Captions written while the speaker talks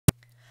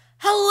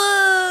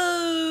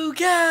Hello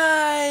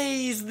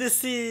guys,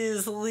 this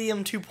is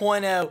Liam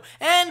 2.0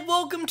 and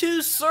welcome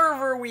to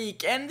Server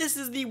Week, and this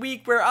is the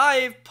week where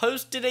I've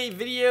posted a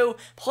video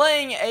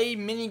playing a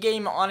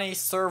minigame on a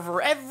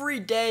server every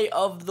day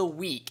of the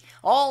week,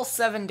 all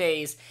 7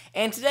 days,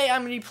 and today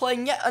I'm going to be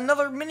playing yet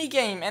another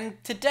minigame,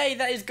 and today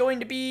that is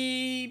going to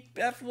be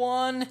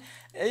F1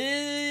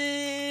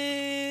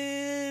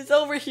 is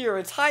over here.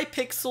 It's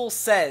Hypixel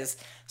Says.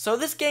 So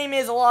this game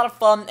is a lot of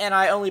fun, and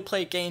I only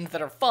play games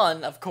that are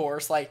fun, of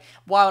course, like,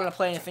 why would I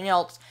play anything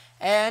else?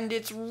 And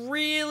it's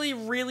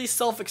really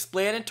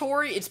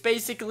self-explanatory. It's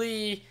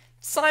basically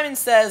Simon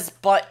Says,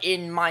 but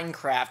in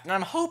Minecraft. And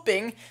I'm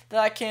hoping that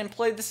I can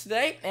play this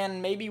today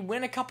and maybe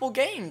win a couple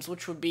games,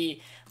 which would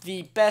be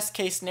the best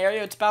case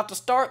scenario. It's about to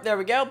start. There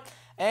we go.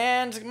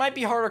 And it might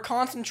be harder to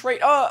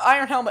concentrate. Oh,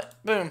 iron helmet.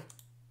 Boom.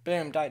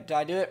 Boom. Did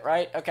I do it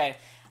right? Okay.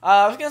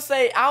 I was gonna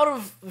say, out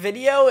of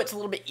video, it's a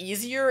little bit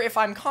easier if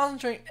I'm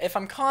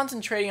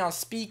concentrating on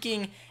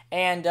speaking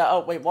and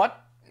oh wait,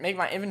 what? Make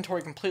my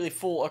inventory completely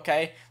full.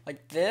 Okay,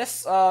 like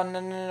this.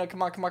 No,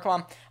 come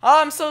on. Oh,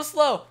 I'm so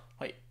slow.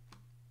 Wait,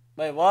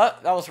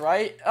 what? That was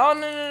right. Oh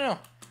no.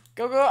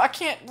 Go. I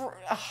can't.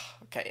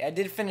 Okay, I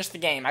did finish the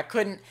game. I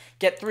couldn't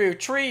get through.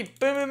 Tree.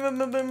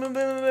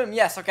 Boom.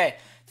 Yes. Okay.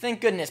 Thank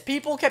goodness.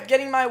 People kept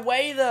getting my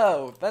way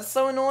though. That's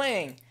so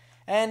annoying.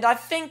 And I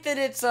think that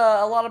it's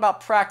a lot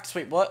about practice.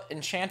 Wait, what?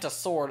 Enchant a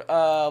sword.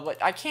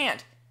 But I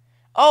can't.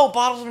 Oh,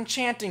 bottles of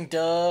enchanting,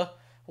 duh.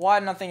 Why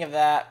didn't I think of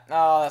that?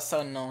 Oh, that's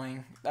so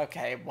annoying.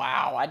 Okay,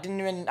 wow. I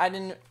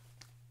didn't...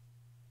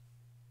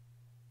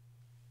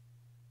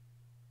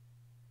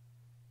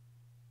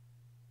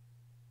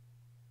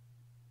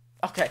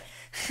 Okay.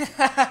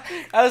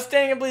 I was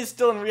staying completely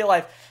still in real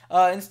life.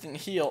 Instant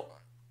heal.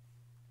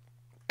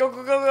 Go.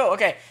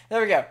 Okay,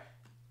 there we go.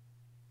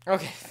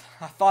 Okay.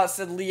 I thought it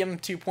said Liam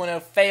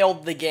 2.0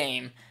 failed the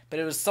game, but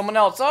it was someone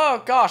else.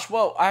 Oh, gosh,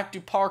 whoa, I have to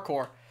do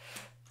parkour.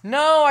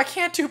 No, I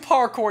can't do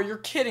parkour. You're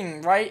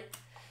kidding, right?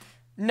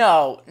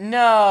 No,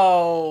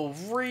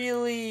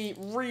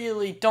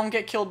 really, don't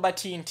get killed by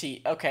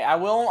TNT. Okay, I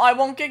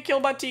won't get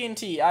killed by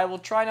TNT. I will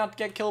try not to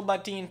get killed by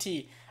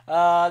TNT.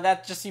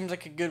 That just seems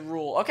like a good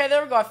rule. Okay,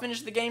 there we go. I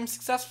finished the game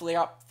successfully.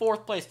 I got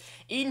 4th place.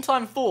 Eat until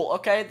I'm full.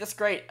 Okay, that's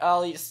great.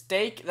 I'll eat a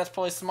steak. That's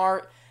probably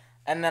smart.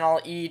 And then I'll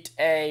eat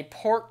a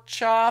pork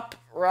chop,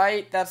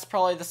 right? That's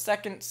probably the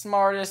second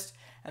smartest.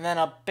 And then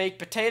a baked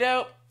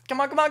potato. Come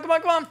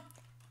on.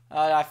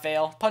 I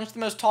fail. Punch the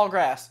most tall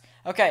grass.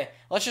 Okay,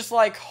 let's just,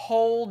 like,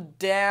 hold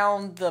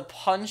down the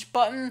punch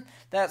button.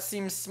 That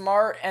seems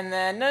smart. And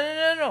then,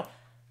 no.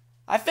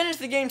 I finished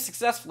the game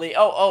successfully.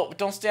 Oh,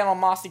 don't stand on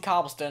mossy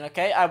cobblestone,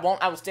 okay? I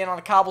won't. I will stand on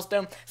a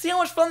cobblestone. See how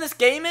much fun this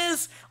game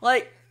is?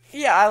 Like...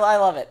 yeah, I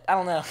love it. I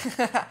don't know.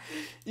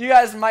 You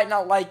guys might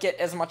not like it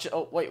as much.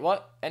 Oh, wait,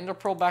 what? Ender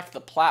Pearl back to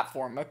the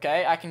platform.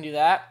 Okay, I can do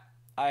that.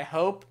 I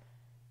hope.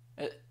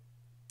 Did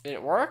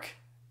it work?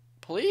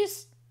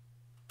 Please?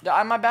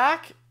 Am I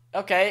back?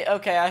 Okay.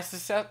 I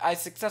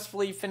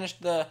successfully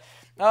finished the...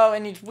 oh,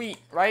 it needs wheat,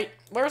 right?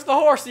 Where's the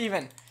horse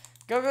even?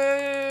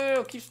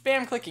 Go. Keep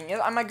spam clicking.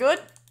 Am I good?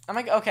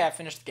 Okay, I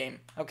finished the game.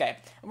 Okay,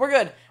 we're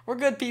good. We're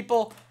good,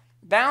 people.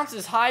 Bounce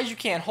as high as you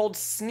can. Hold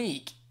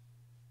sneak.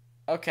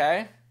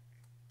 Okay.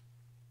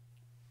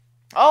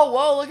 Oh,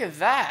 whoa, look at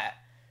that.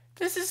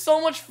 This is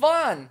so much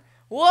fun.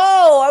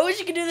 Whoa, I wish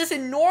you could do this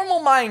in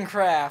normal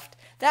Minecraft.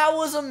 That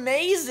was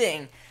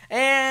amazing.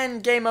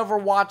 And game over,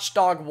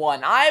 Watchdog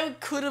won. I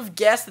could have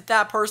guessed that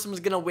that person was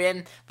going to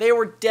win. They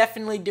were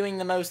definitely doing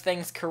the most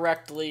things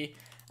correctly.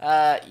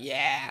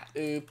 Yeah,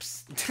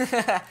 oops.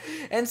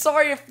 And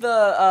sorry if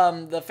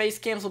the face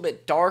cam's a little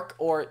bit dark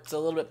or it's a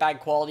little bit bad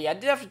quality. I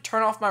did have to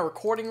turn off my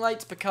recording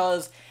lights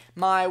because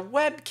my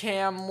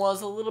webcam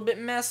was a little bit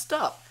messed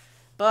up.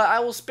 But I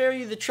will spare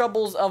you the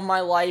troubles of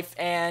my life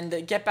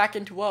and get back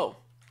into... whoa,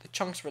 the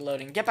chunks were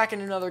loading. Get back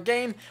into another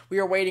game. We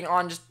are waiting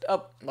on just...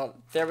 oh, well,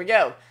 there we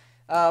go.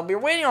 We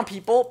were waiting on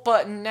people,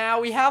 but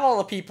now we have all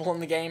the people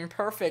in the game.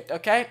 Perfect,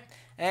 okay?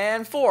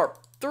 And 4,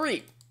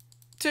 3,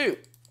 2,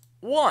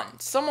 1.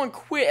 Someone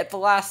quit at the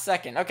last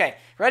second. Okay,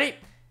 ready?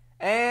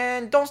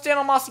 And don't stand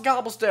on mossy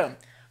cobblestone.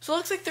 So it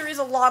looks like there is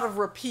a lot of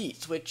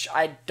repeats, which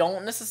I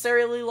don't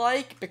necessarily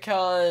like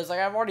because like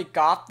I've already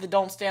got the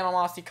don't stand on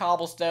mossy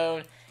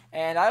cobblestone.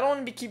 And I don't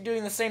want to keep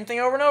doing the same thing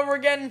over and over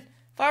again.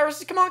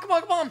 Viruses, come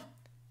on.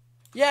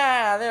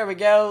 Yeah, there we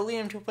go.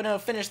 Liam 2.0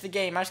 finished the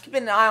game. I was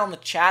keeping an eye on the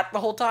chat the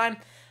whole time.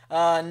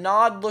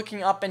 Nod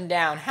looking up and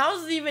down. How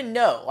does it even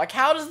know? Like,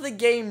 how does the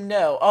game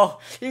know? Oh,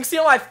 you can see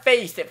on my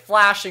face it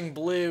flashing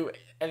blue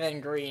and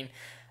then green.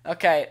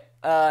 Okay,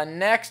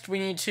 next we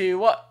need to,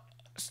 what?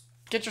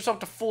 Get yourself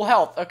to full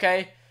health,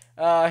 okay?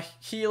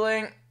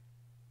 Healing.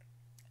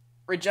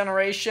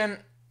 Regeneration.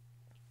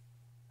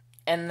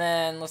 And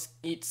then let's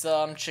eat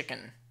some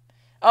chicken.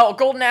 Oh,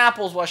 golden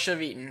apple is what I should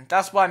have eaten.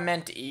 That's what I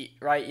meant to eat,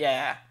 right?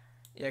 Yeah,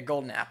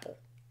 golden apple.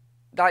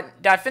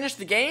 Did I finish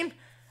the game?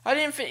 I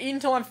didn't eat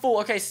until I'm full.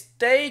 Okay,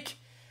 steak.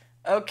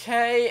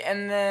 Okay,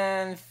 and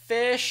then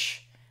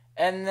fish.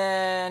 And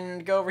then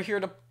go over here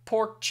to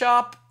pork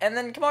chop, and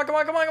then come on, come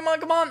on, come on, come on,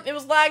 come on. It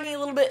was lagging a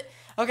little bit.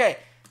 Okay,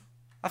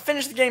 I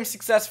finished the game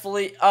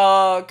successfully.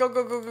 Go, go,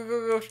 go, go,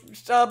 go,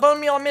 go. Bone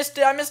meal, I missed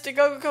it.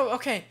 Go, go, go.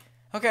 Okay,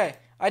 okay,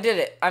 I did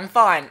it. I'm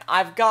fine.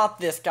 I've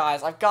got this,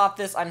 guys. I've got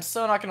this. I'm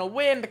so not gonna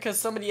win because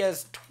somebody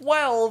has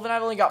 12 and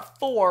I've only got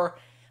 4.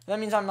 That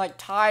means I'm like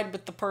tied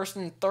with the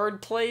person in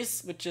 3rd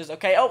place, which is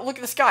okay. Oh, look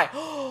at the sky.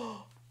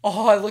 Oh,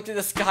 I looked at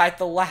the sky at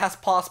the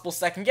last possible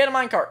second. Get a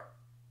minecart.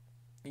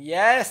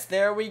 Yes,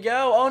 there we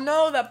go. Oh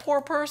no, that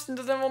poor person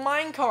doesn't have a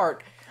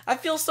minecart. I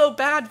feel so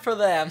bad for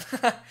them.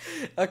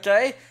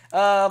 Okay,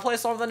 play a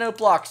song with the note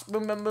blocks.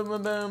 Boom, boom, boom,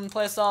 boom, boom.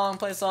 Play a song,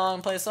 play a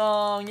song, play a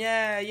song.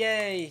 Yeah,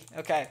 yay.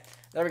 Okay,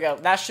 there we go.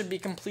 That should be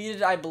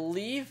completed, I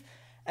believe.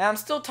 And I'm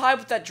still tied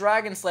with that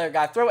Dragon Slayer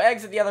guy. Throw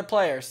eggs at the other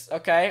players.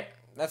 Okay,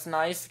 that's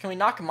nice. Can we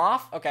knock him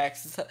off? Okay,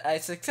 I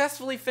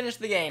successfully finished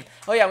the game.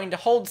 Oh yeah, we need to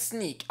hold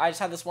sneak. I just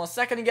had this 1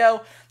 second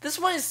ago. This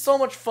one is so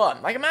much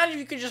fun. Like, imagine if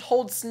you could just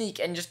hold sneak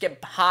and just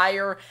get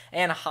higher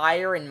and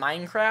higher in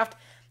Minecraft.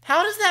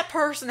 How does that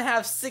person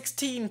have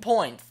 16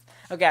 points?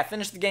 Okay, I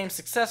finished the game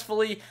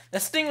successfully.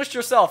 Distinguished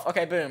yourself.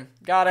 Okay, boom.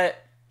 Got it.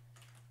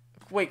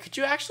 Wait, could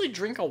you actually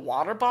drink a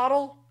water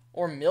bottle?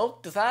 Or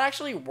milk? Does that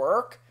actually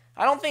work?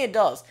 I don't think it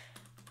does.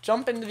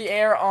 Jump into the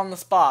air on the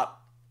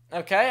spot.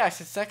 Okay, I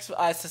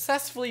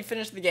successfully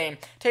finished the game.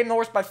 Tame the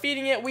horse by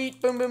feeding it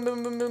wheat. Boom, boom,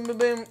 boom, boom, boom, boom,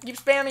 boom. Keep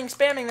spamming,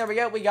 spamming. There we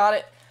go. We got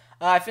it.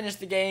 I finished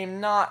the game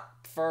not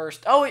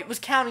first. Oh, it was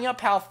counting up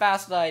how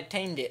fast I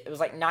tamed it. It was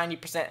like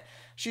 90%.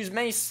 Shoot as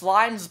many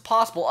slimes as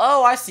possible.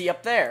 Oh, I see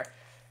up there.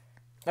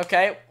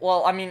 Okay,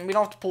 well, I mean, we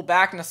don't have to pull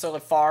back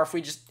necessarily far if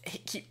we just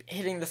keep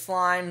hitting the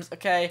slimes.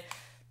 Okay,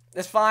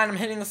 it's fine. I'm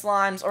hitting the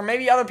slimes. Or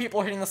maybe other people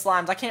are hitting the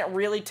slimes. I can't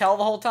really tell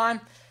the whole time.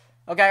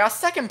 Okay, I got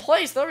 2nd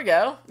place. There we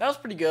go. That was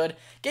pretty good.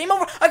 Game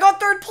over. I got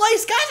 3rd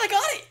place. Guys, I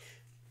got it.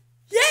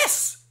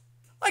 Yes.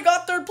 I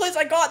got 3rd place.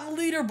 I got in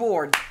the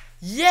leaderboard.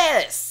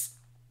 Yes.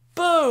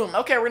 Boom.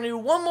 Okay, we're going to do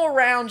one more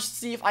round just to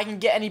see if I can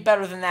get any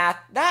better than that.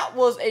 That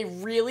was a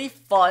really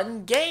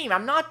fun game.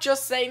 I'm not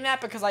just saying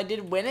that because I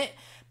did win it,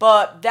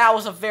 but that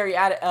was a very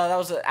added, that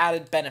was an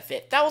added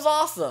benefit. That was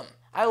awesome.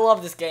 I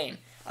love this game.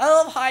 I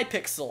love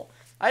Hypixel.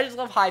 I just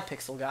love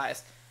Hypixel,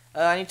 guys.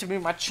 I need to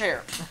move my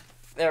chair.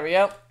 There we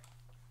go.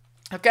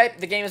 Okay,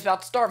 the game is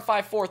about to start.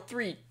 5, 4,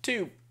 3,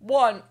 2,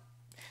 1.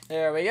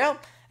 There we go.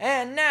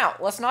 And now,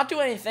 let's not do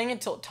anything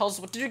until it tells us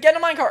what to do. Get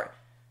in a minecart.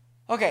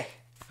 Okay.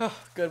 Oh,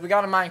 good, we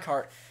got a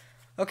minecart.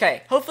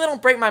 Okay, hopefully I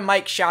don't break my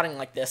mic shouting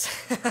like this.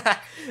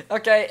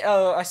 Okay,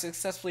 I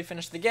successfully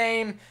finished the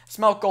game.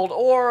 Smelt gold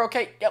ore.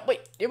 Okay, yeah, wait,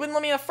 it wouldn't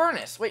let me in a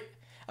furnace. Wait.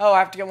 Oh, I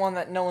have to get one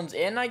that no one's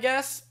in, I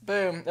guess.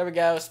 Boom, there we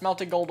go.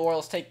 Smelted gold ore.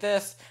 Let's take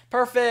this.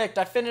 Perfect,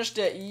 I finished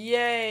it.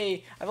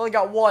 Yay. I've only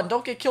got 1.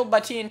 Don't get killed by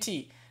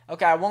TNT.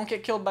 Okay, I won't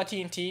get killed by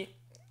TNT.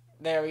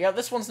 There we go.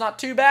 This one's not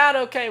too bad.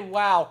 Okay,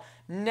 wow.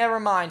 Never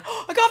mind.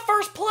 I got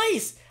 1st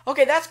place.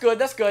 Okay, that's good.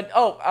 That's good.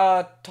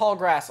 Oh, tall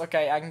grass.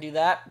 Okay, I can do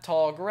that.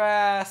 Tall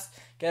grass.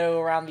 Go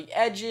around the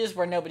edges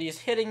where nobody is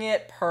hitting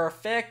it.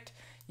 Perfect.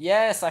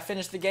 Yes, I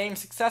finished the game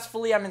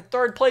successfully. I'm in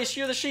 3rd place.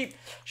 Shear the sheep.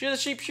 Shear the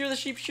sheep. Shear the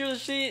sheep. Shear the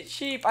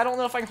sheep. I don't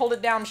know if I can hold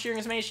it down. I'm shearing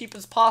as many sheep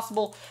as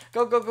possible.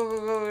 Go, go, go, go,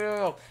 go, go,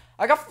 go.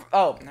 I got...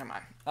 Oh, never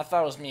mind. I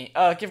thought it was me.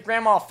 Give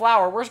Grandma a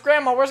flower. Where's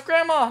Grandma? Where's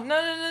Grandma? No,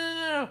 no, no,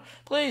 no, no.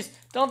 Please,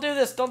 don't do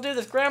this. Don't do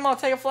this. Grandma,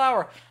 take a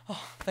flower.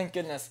 Oh, thank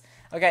goodness.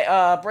 Okay,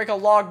 break a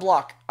log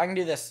block. I can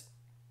do this.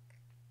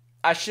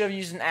 I should have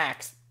used an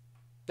axe.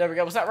 There we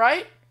go. Was that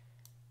right?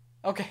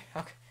 Okay,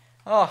 okay.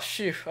 Oh,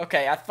 shoot.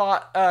 Okay, I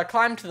thought,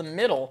 climb to the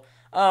middle.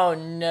 Oh,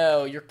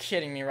 no. You're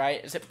kidding me,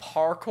 right? Is it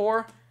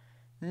parkour?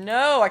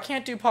 No, I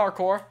can't do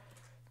parkour.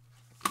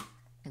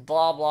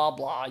 Blah, blah,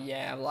 blah.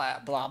 Yeah, blah,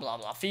 blah, blah,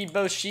 blah. Feed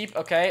both sheep.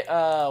 Okay,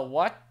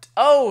 what?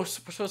 Oh, we're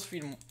supposed to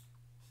feed them.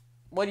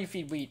 What do you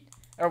feed wheat?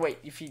 Or wait,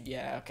 you feed...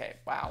 Yeah, okay,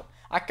 wow.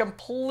 I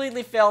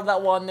completely failed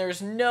that one.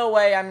 There's no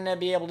way I'm going to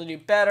be able to do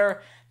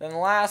better than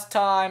last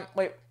time.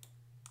 Wait,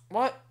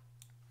 what?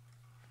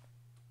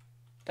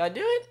 Did I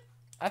do it?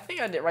 I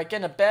think I did. Right, get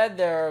in a bed.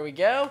 There we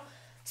go.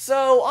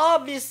 So,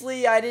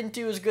 obviously, I didn't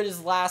do as good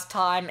as last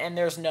time, and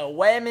there's no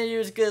way I'm going to do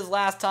as good as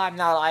last time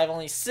now that I have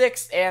only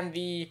 6, and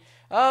the...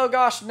 Oh,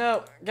 gosh,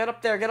 no. Get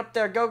up there, get up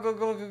there. Go, go,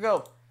 go, go,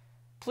 go.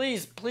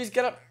 Please, please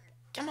get up.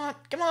 Come on,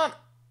 come on.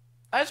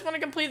 I just want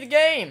to complete the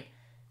game.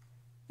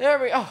 There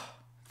we... Oh,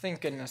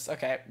 thank goodness.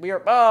 Okay, we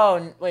are...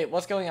 Oh, wait,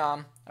 what's going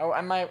on? Oh,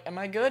 am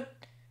I good?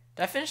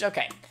 Did I finish?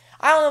 Okay.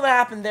 I don't know what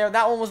happened there.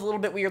 That one was a little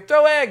bit weird.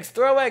 Throw eggs.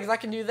 Throw eggs. I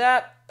can do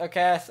that.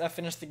 Okay, I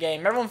finished the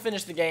game. Everyone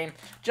finished the game.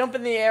 Jump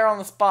in the air on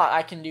the spot.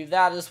 I can do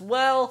that as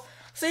well.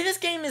 See, this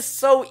game is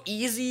so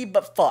easy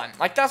but fun.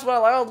 Like, that's what I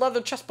like. Oh,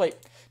 leather chest plate.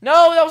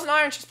 No, that was an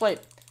iron chest plate.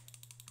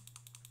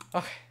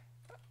 Okay.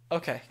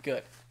 Okay,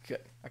 good.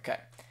 Good. Okay.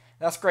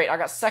 That's great. I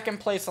got 2nd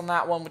place on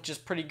that one, which is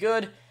pretty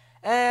good.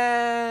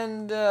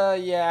 And,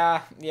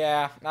 yeah,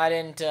 I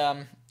didn't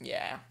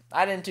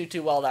do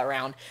too well that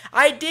round.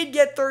 I did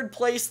get 3rd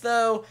place,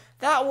 though.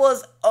 That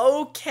was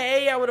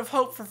okay. I would have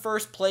hoped for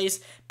 1st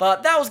place,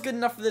 but that was good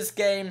enough for this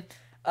game.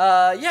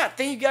 Yeah,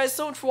 thank you guys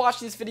so much for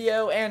watching this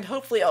video, and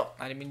hopefully, oh,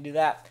 I didn't mean to do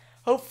that.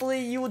 hopefully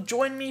you will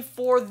join me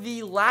for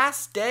the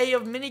last day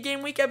of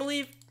minigame week, I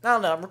believe. I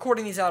don't know, I'm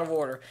recording these out of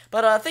order.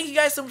 But thank you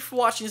guys so much for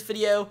watching this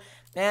video.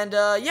 And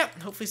yeah,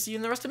 hopefully see you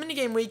in the rest of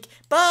minigame week.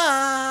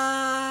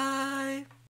 Bye!